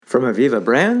From Aviva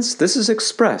Brands, this is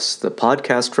Express, the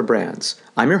podcast for brands.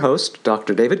 I'm your host,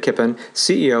 Dr. David Kippen,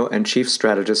 CEO and Chief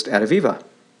Strategist at Aviva.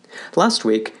 Last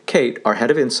week, Kate, our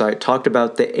head of Insight, talked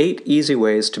about the 8 easy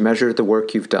ways to measure the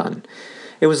work you've done.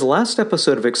 It was the last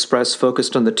episode of Express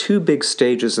focused on the 2 big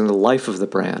stages in the life of the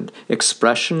brand.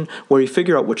 Expression, where you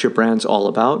figure out what your brand's all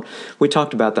about. We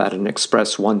talked about that in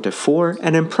Express 1 to 4.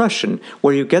 And impression,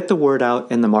 where you get the word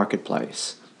out in the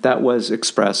marketplace. That was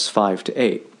Express 5 to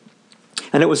 8.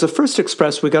 And it was the first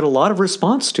Express we got a lot of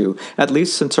response to, at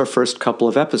least since our first couple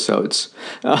of episodes.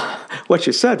 What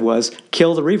you said was,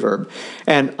 kill the reverb.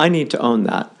 And I need to own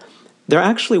that. There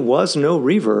actually was no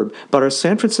reverb, but our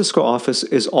San Francisco office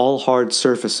is all hard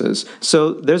surfaces,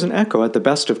 so there's an echo at the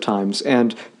best of times,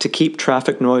 and to keep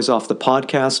traffic noise off the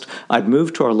podcast, I'd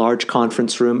moved to our large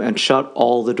conference room and shut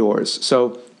all the doors,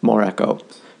 so more echo.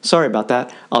 Sorry about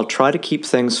that. I'll try to keep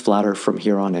things flatter from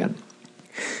here on in.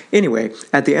 Anyway,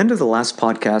 at the end of the last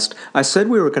podcast, I said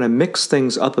we were going to mix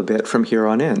things up a bit from here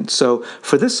on in. So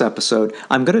for this episode,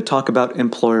 I'm going to talk about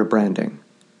employer branding.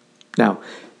 Now,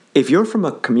 if you're from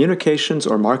a communications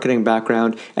or marketing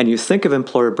background and you think of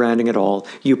employer branding at all,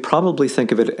 you probably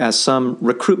think of it as some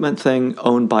recruitment thing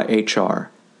owned by HR.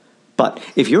 But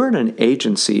if you're in an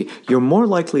agency, you're more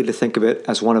likely to think of it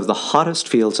as one of the hottest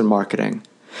fields in marketing.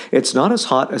 It's not as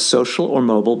hot as social or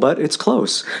mobile, but it's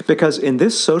close, because in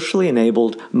this socially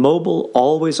enabled, mobile,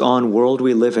 always-on world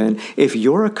we live in, if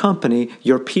you're a company,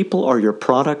 your people are your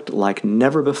product like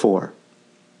never before.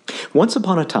 Once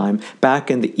upon a time, back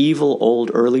in the evil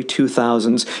old early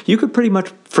 2000s, you could pretty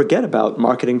much forget about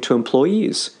marketing to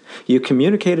employees. You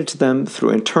communicated to them through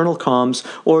internal comms,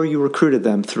 or you recruited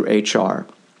them through HR.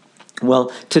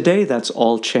 Well, today that's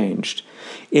all changed.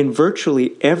 In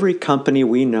virtually every company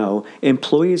we know,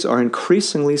 employees are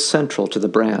increasingly central to the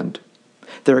brand.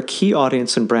 They're a key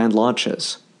audience in brand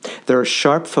launches. They're a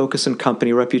sharp focus in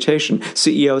company reputation.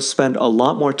 CEOs spend a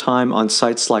lot more time on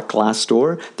sites like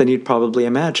Glassdoor than you'd probably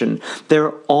imagine.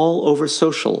 They're all over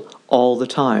social, all the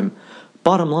time.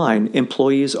 Bottom line,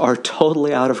 employees are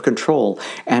totally out of control,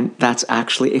 and that's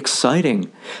actually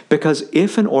exciting. Because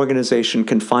if an organization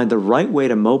can find the right way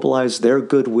to mobilize their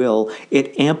goodwill,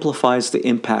 it amplifies the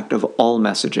impact of all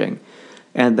messaging.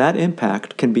 And that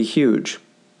impact can be huge.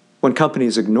 When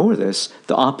companies ignore this,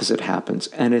 the opposite happens,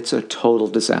 and it's a total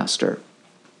disaster.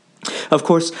 Of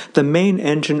course, the main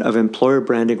engine of employer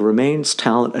branding remains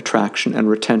talent attraction and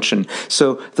retention.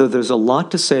 So, though there's a lot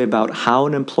to say about how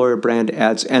an employer brand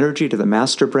adds energy to the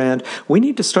master brand, we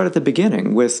need to start at the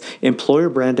beginning with Employer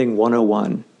Branding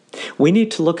 101. We need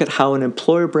to look at how an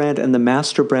employer brand and the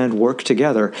master brand work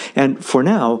together, and for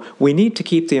now, we need to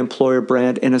keep the employer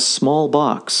brand in a small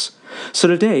box. So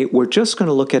today, we're just going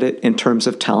to look at it in terms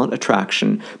of talent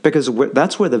attraction, because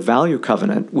that's where the value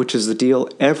covenant, which is the deal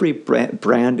every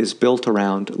brand is built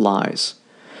around, lies.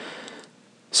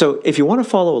 So if you want to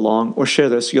follow along or share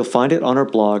this, you'll find it on our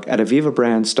blog at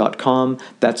avivabrands.com.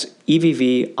 That's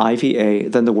EVVIVA,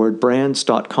 then the word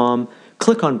brands.com.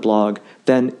 Click on blog,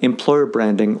 then Employer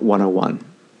Branding 101.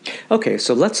 Okay,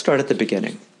 so let's start at the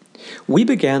beginning. We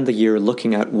began the year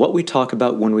looking at what we talk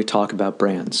about when we talk about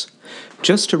brands.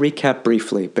 Just to recap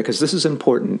briefly, because this is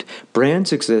important,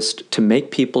 brands exist to make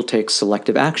people take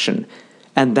selective action,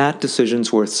 and that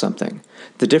decision's worth something.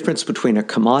 The difference between a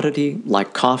commodity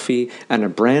like coffee and a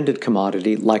branded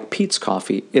commodity like Peet's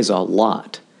Coffee is a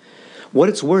lot. What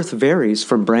it's worth varies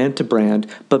from brand to brand,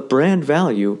 but brand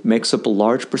value makes up a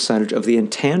large percentage of the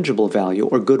intangible value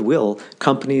or goodwill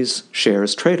companies'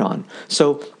 shares trade on.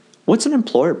 So, what's an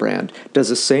employer brand? Does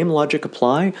the same logic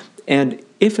apply? And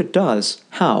if it does,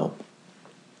 how?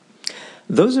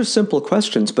 Those are simple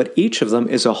questions, but each of them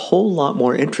is a whole lot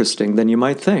more interesting than you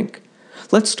might think.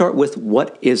 Let's start with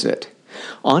what is it?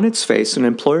 On its face, an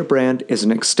employer brand is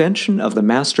an extension of the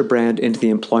master brand into the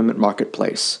employment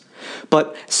marketplace.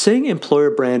 But saying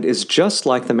employer brand is just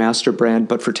like the master brand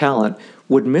but for talent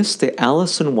would miss the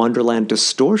Alice in Wonderland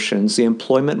distortions the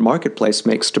employment marketplace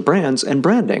makes to brands and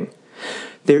branding.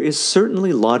 There is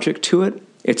certainly logic to it.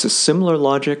 It's a similar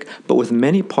logic, but with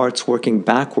many parts working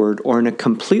backward or in a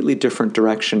completely different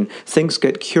direction, things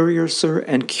get curiouser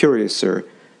and curiouser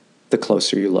the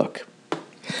closer you look.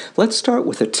 Let's start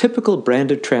with a typical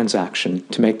branded transaction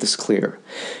to make this clear.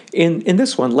 In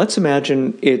this one, let's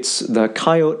imagine it's the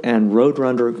Coyote and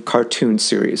Roadrunner cartoon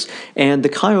series, and the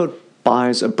Coyote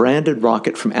buys a branded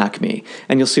rocket from Acme,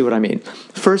 and you'll see what I mean.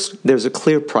 First, there's a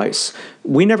clear price.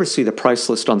 We never see the price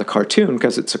list on the cartoon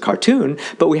because it's a cartoon,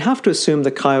 but we have to assume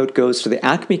the Coyote goes to the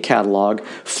Acme catalog,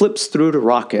 flips through to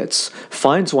rockets,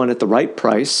 finds one at the right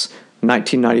price,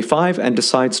 $19.95, and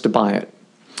decides to buy it.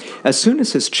 As soon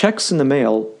as his check's in the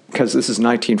mail, because this is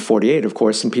 1948, of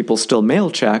course, and people still mail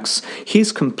checks,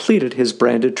 he's completed his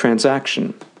branded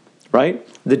transaction, right?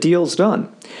 The deal's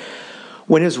done.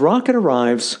 When his rocket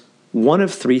arrives, one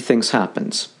of three things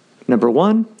happens. Number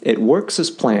one, it works as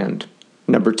planned.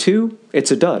 Number two,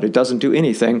 it's a dud. It doesn't do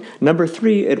anything. Number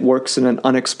three, it works in an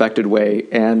unexpected way,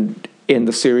 and in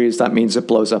the series, that means it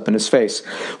blows up in his face.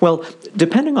 Well,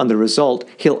 depending on the result,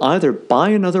 he'll either buy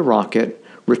another rocket,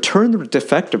 return the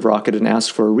defective rocket and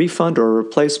ask for a refund or a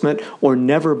replacement, or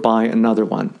never buy another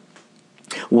one.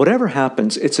 Whatever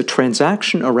happens, it's a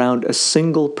transaction around a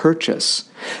single purchase.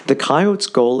 The Coyote's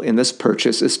goal in this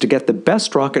purchase is to get the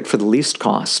best rocket for the least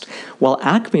cost, while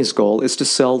Acme's goal is to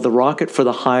sell the rocket for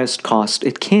the highest cost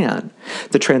it can.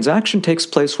 The transaction takes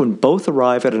place when both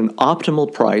arrive at an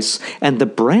optimal price, and the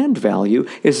brand value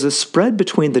is the spread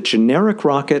between the generic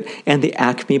rocket and the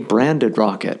Acme branded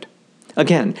rocket.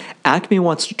 Again, Acme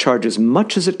wants to charge as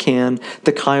much as it can,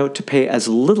 the Coyote to pay as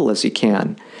little as he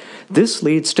can. This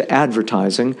leads to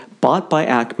advertising bought by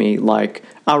Acme like,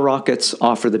 our rockets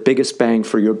offer the biggest bang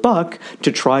for your buck,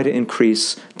 to try to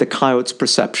increase the Coyote's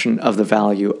perception of the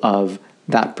value of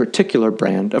that particular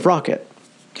brand of rocket.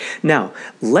 Now,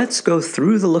 let's go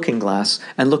through the looking glass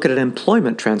and look at an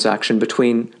employment transaction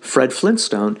between Fred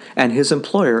Flintstone and his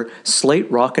employer,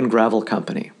 Slate Rock and Gravel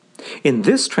Company. In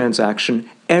this transaction,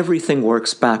 everything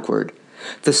works backward.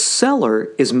 The seller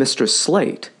is Mr.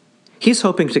 Slate. He's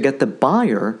hoping to get the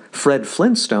buyer, Fred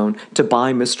Flintstone, to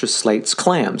buy Mr. Slate's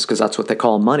clams, because that's what they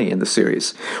call money in the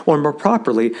series. Or more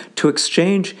properly, to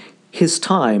exchange his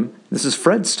time, this is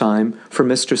Fred's time, for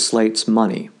Mr. Slate's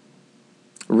money.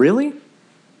 Really?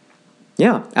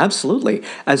 Yeah, absolutely.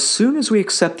 As soon as we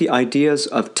accept the ideas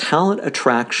of talent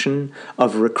attraction,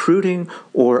 of recruiting,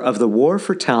 or of the war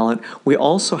for talent, we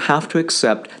also have to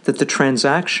accept that the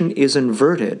transaction is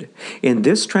inverted. In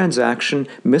this transaction,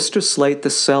 Mr. Slate, the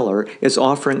seller, is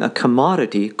offering a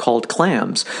commodity called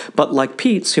clams. But like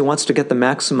Pete's, he wants to get the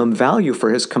maximum value for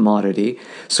his commodity,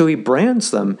 so he brands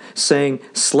them, saying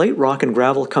Slate Rock and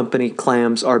Gravel Company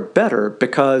clams are better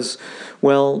because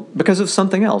of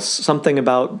something else, something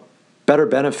about better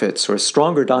benefits or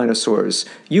stronger dinosaurs,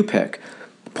 you pick.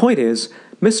 The point is,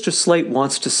 Mr. Slate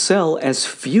wants to sell as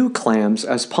few clams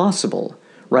as possible,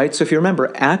 right? So if you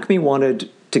remember, Acme wanted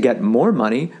to get more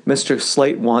money. Mr.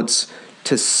 Slate wants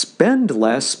to spend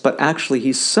less, but actually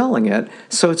he's selling it,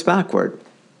 so it's backward.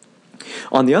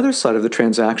 On the other side of the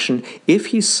transaction, if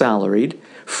he's salaried,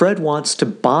 Fred wants to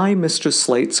buy Mr.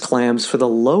 Slate's clams for the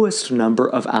lowest number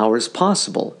of hours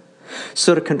possible.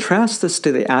 So to contrast this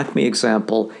to the Acme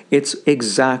example, it's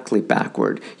exactly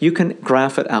backward. You can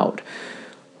graph it out.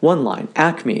 One line,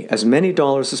 Acme, as many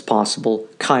dollars as possible,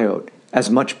 Coyote, as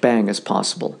much bang as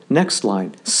possible. Next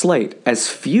line, Slate, as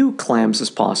few clams as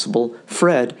possible,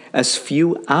 Fred, as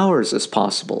few hours as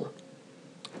possible.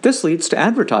 This leads to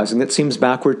advertising that seems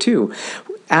backward too.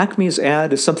 Acme's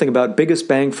ad is something about biggest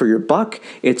bang for your buck.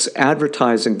 It's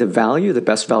advertising the value, the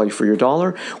best value for your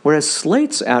dollar, whereas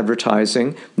Slate's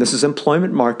advertising, this is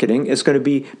employment marketing, is going to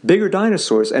be bigger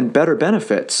dinosaurs and better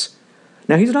benefits.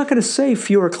 Now, he's not going to say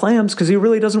fewer clams because he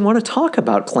really doesn't want to talk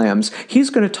about clams. He's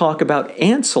going to talk about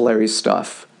ancillary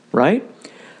stuff, right?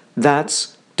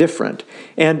 That's different.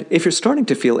 And if you're starting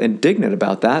to feel indignant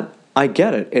about that, I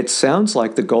get it. It sounds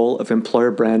like the goal of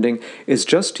employer branding is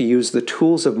just to use the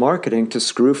tools of marketing to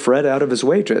screw Fred out of his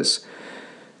wages.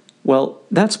 Well,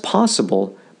 that's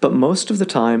possible, but most of the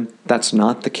time, that's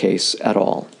not the case at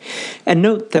all. And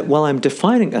note that while I'm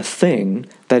defining a thing,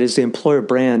 that is the employer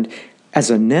brand, as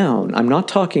a noun, I'm not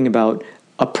talking about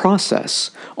a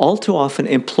process. All too often,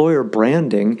 employer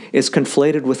branding is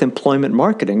conflated with employment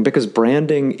marketing because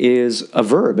branding is a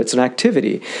verb, it's an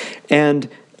activity. And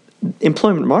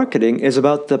employment marketing is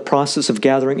about the process of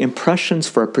gathering impressions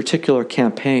for a particular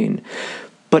campaign.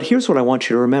 But here's what I want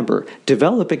you to remember.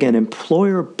 Developing an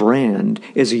employer brand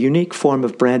is a unique form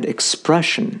of brand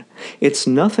expression. It's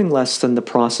nothing less than the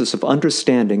process of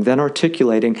understanding, then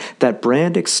articulating that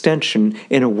brand extension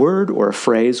in a word or a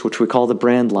phrase, which we call the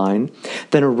brand line,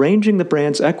 then arranging the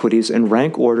brand's equities in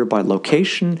rank order by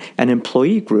location and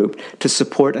employee group to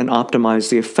support and optimize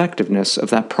the effectiveness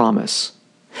of that promise.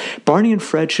 Barney and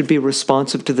Fred should be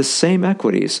responsive to the same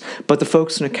equities, but the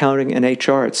folks in accounting and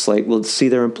HR at Slate will see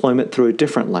their employment through a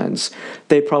different lens.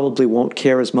 They probably won't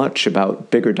care as much about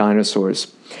bigger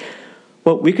dinosaurs.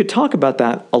 Well, we could talk about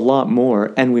that a lot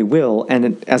more, and we will,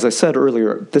 and as I said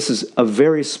earlier, this is a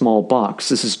very small box.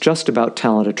 This is just about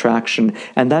talent attraction,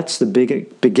 and that's the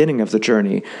beginning of the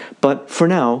journey. But for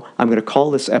now, I'm going to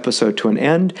call this episode to an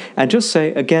end, and just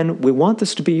say, again, we want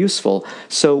this to be useful,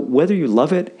 so whether you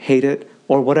love it, hate it,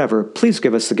 or whatever, please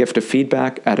give us the gift of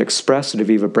feedback at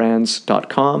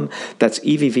express@avivabrands.com. That's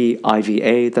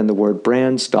EVVIVA, then the word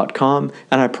brands.com,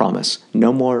 and I promise,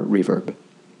 no more reverb.